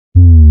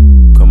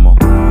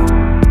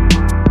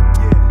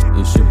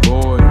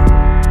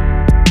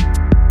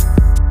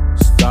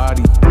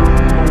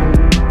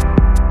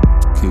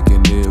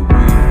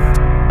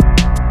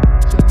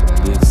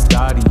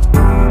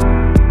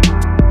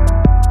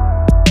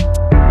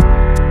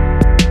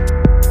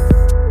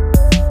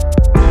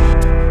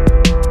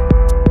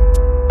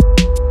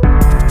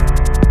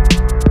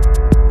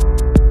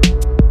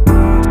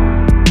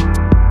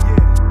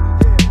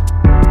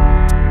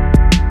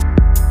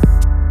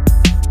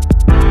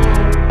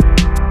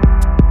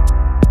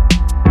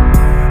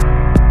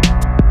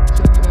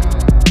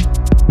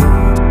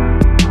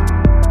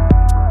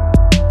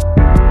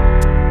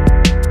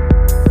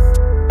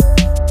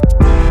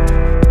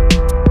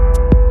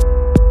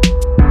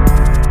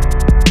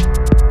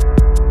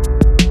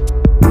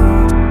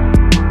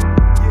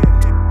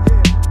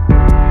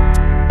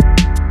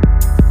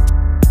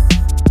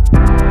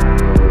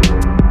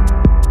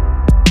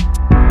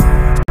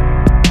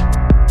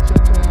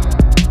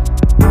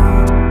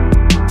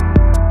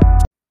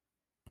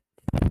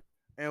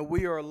And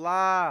we are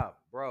live,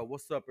 bro.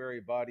 What's up,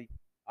 everybody?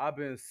 I've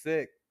been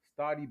sick.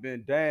 Stottie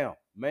been down.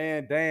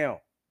 Man down.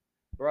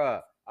 Bruh,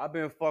 I've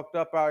been fucked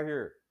up out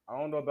here. I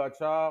don't know about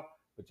y'all,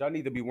 but y'all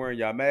need to be wearing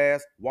your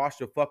mask,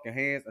 wash your fucking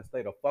hands, and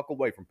stay the fuck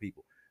away from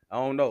people. I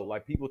don't know.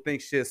 Like, people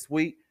think shit's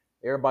sweet.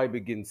 Everybody be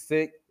getting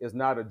sick. It's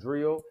not a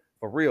drill.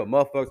 For real,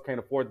 motherfuckers can't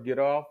afford to get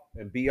off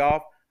and be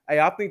off.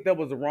 Hey, I think that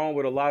was wrong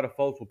with a lot of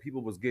folks when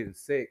people was getting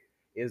sick,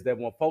 is that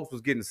when folks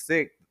was getting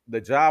sick, the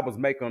job was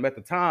making them, at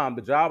the time,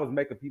 the job was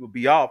making people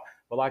be off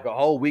for like a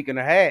whole week and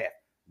a half.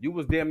 You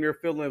was damn near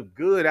feeling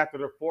good after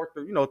the fourth,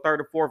 or, third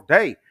or fourth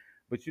day.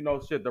 But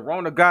shit, the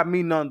Rona got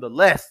me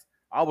nonetheless.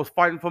 I was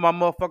fighting for my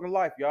motherfucking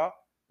life, y'all.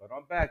 But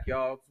I'm back,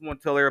 y'all. Just want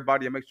to tell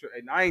everybody and make sure.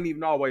 And I ain't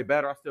even all the way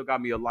better. I still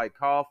got me a light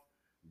cough.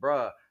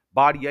 Bruh,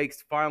 body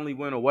aches finally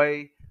went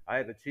away. I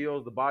had the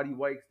chills, the body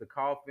aches, the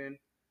coughing.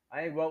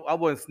 I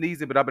wasn't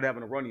sneezing, but I've been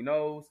having a runny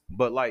nose.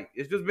 But like,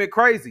 it's just been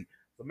crazy.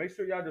 So make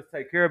sure y'all just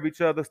take care of each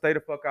other. Stay the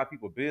fuck out of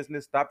people's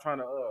business. Stop trying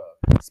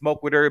to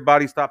smoke with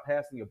everybody. Stop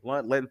passing your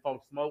blunt, letting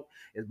folks smoke.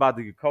 It's about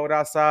to get cold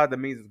outside. That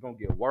means it's gonna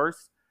get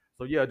worse.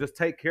 So yeah, just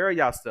take care of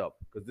yourself.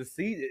 Cause the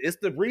season, it's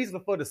the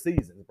reason for the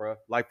season, bro.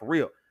 Like, for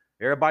real.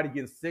 Everybody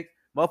getting sick.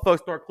 Motherfuckers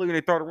start clearing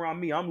their throat around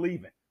me. I'm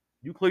leaving.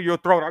 You clear your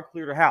throat, I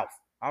clear the house.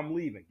 I'm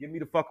leaving. Get me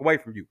the fuck away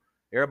from you.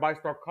 Everybody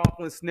start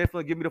coughing and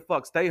sniffling. Get me the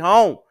fuck. Stay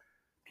home.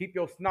 Keep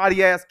your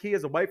snotty ass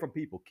kids away from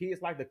people.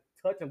 Kids like to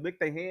touch and lick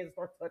their hands and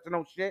start touching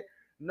on shit.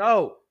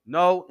 No,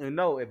 no, and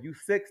no. If you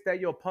sick, stay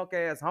your punk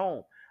ass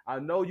home. I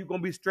know you're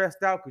gonna be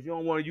stressed out because you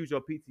don't want to use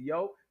your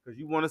PTO because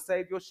you want to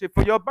save your shit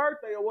for your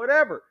birthday or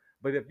whatever.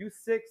 But if you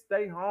sick,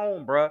 stay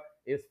home, bruh.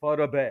 It's for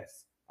the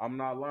best. I'm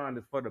not lying.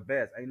 It's for the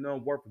best. Ain't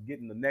nothing worth for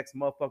getting the next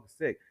motherfucker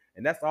sick.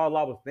 And that's all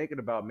I was thinking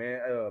about, man.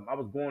 I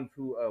was going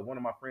to one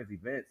of my friend's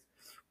events,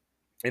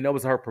 and that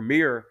was her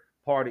premiere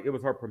party. It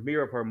was her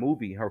premiere of her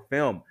movie, her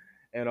film.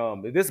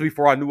 And this is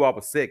before I knew I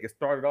was sick. It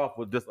started off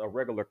with just a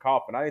regular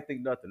cough, and I didn't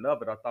think nothing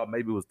of it. I thought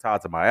maybe it was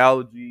tied to my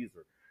allergies,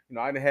 or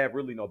I didn't have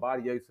really no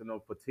body aches or no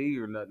fatigue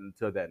or nothing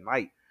until that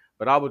night.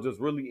 But I was just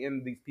really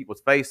in these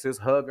people's faces,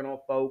 hugging on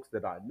folks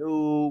that I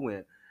knew,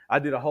 and I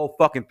did a whole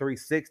fucking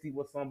 360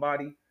 with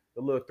somebody,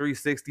 the little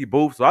 360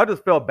 booth. So I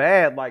just felt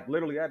bad. Like,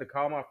 literally, I had to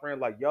call my friend,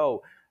 like,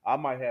 "Yo, I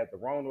might have the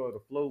Rona or the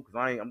flu because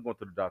I'm going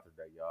to the doctor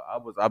today,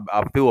 y'all.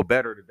 I feel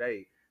better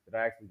today that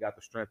I actually got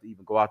the strength to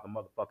even go out the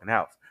motherfucking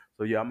house.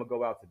 So yeah, I'm gonna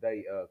go out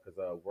today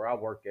because where I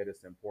work at,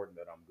 it's important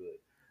that I'm good.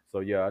 So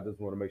yeah, I just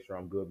want to make sure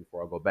I'm good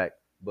before I go back.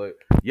 But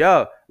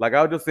yeah, like,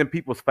 I was just in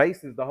people's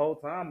faces the whole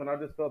time, and I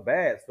just felt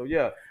bad. So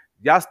yeah,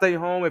 y'all stay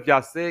home if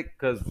y'all sick,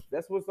 because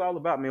that's what it's all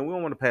about, man. We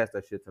don't want to pass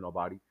that shit to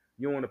nobody.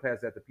 You don't want to pass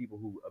that to people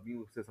who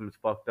immune system is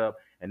fucked up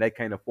and they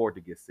can't afford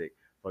to get sick.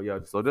 So yeah,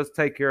 so just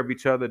take care of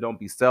each other. Don't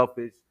be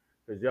selfish.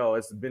 Cause yo,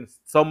 it's been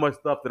so much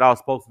stuff that I was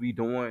supposed to be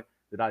doing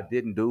that I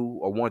didn't do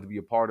or wanted to be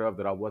a part of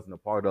that I wasn't a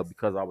part of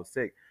because I was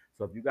sick.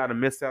 So if you gotta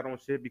miss out on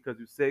shit because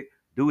you're sick,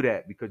 do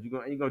that, because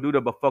you ain't gonna do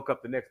that but fuck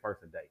up the next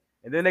person's day.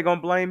 And then they're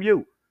gonna blame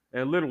you.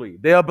 And literally,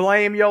 they'll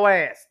blame your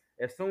ass.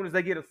 As soon as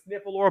they get a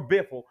sniffle or a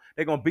biffle,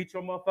 they're gonna beat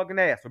your motherfucking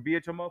ass or be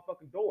at your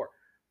motherfucking door.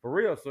 For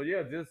real. So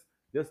yeah,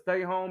 just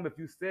stay home if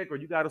you sick or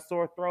you got a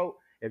sore throat.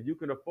 If you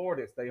can afford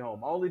it, stay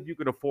home. Only if you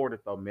can afford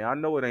it, though, man. I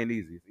know it ain't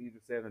easy. It's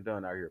easier said than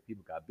done out here.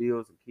 People got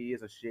bills and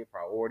kids and shit,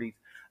 priorities.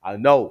 I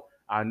know.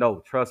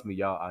 Trust me,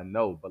 y'all. I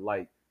know. But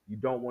like, you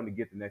don't want to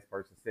get the next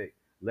person sick.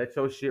 Let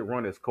your shit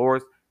run its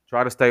course.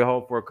 Try to stay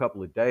home for a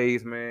couple of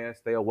days, man.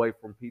 Stay away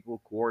from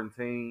people.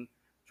 Quarantine.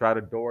 Try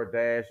to door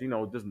dash.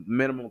 Just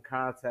minimum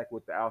contact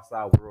with the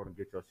outside world and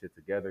get your shit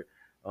together.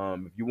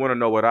 If you want to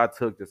know what I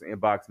took, just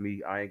inbox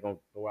me. I ain't gonna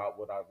throw out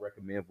what I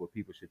recommend what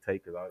people should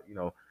take because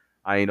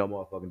I ain't no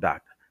motherfucking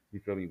doctor. You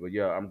feel me? But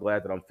yeah, I'm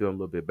glad that I'm feeling a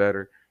little bit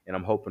better, and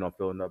I'm hoping I'm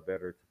feeling up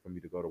better for me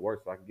to go to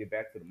work so I can get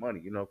back to the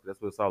money. 'Cause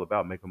that's what it's all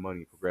about, making money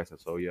and progressing.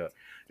 So yeah,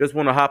 just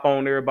want to hop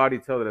on everybody,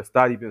 tell that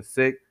Stottie been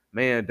sick,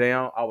 man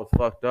down. I was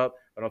fucked up,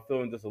 but I'm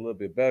feeling just a little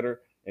bit better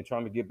and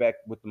trying to get back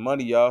with the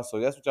money, y'all. So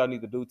that's what y'all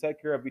need to do.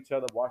 Take care of each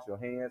other, wash your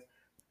hands.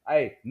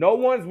 Hey, no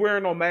one's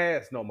wearing no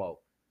mask no more.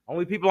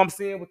 Only people I'm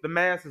seeing with the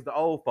mask is the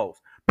old folks.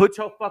 Put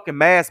your fucking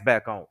mask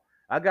back on.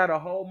 I got a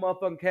whole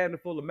motherfucking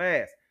cabinet full of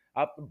masks.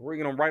 I'm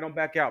bringing them right on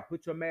back out.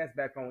 Put your mask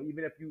back on,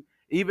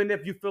 even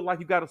if you feel like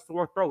you got a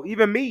sore throat.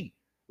 Even me,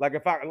 like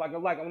if I like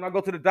when I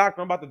go to the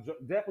doctor, I'm about to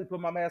definitely put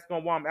my mask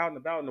on while I'm out and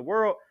about in the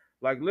world.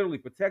 Like, literally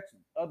protect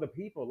other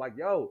people. Like,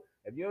 yo,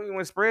 if you don't even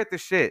want to spread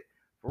this shit,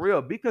 for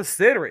real, be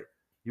considerate.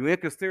 You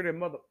inconsiderate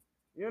mother,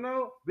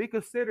 be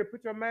considerate.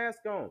 Put your mask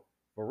on,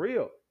 for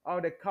real.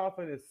 All that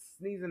coughing and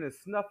sneezing and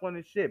snuffling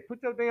and shit.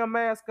 Put your damn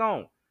mask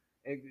on.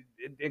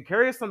 And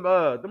carry some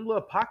them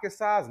little pocket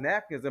sized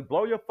napkins and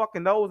blow your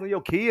fucking nose and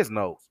your kids'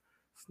 nose.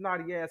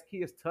 Snotty ass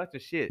kids touching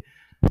shit.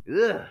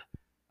 Ugh.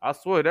 I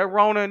swear that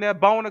Rona and that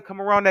boner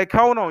come around that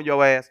cone on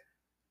your ass.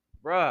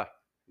 Bruh.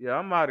 Yeah,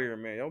 I'm out of here,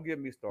 man. Don't get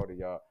me started,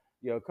 y'all.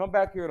 Yeah, come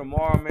back here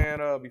tomorrow,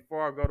 man.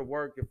 Before I go to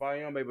work. If I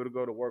am able to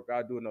go to work,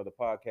 I'll do another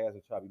podcast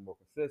and try to be more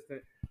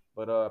consistent.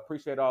 But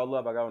appreciate all the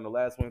love I got on the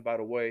last one, by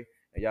the way.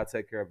 And y'all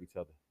take care of each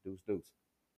other. Deuce, deuce.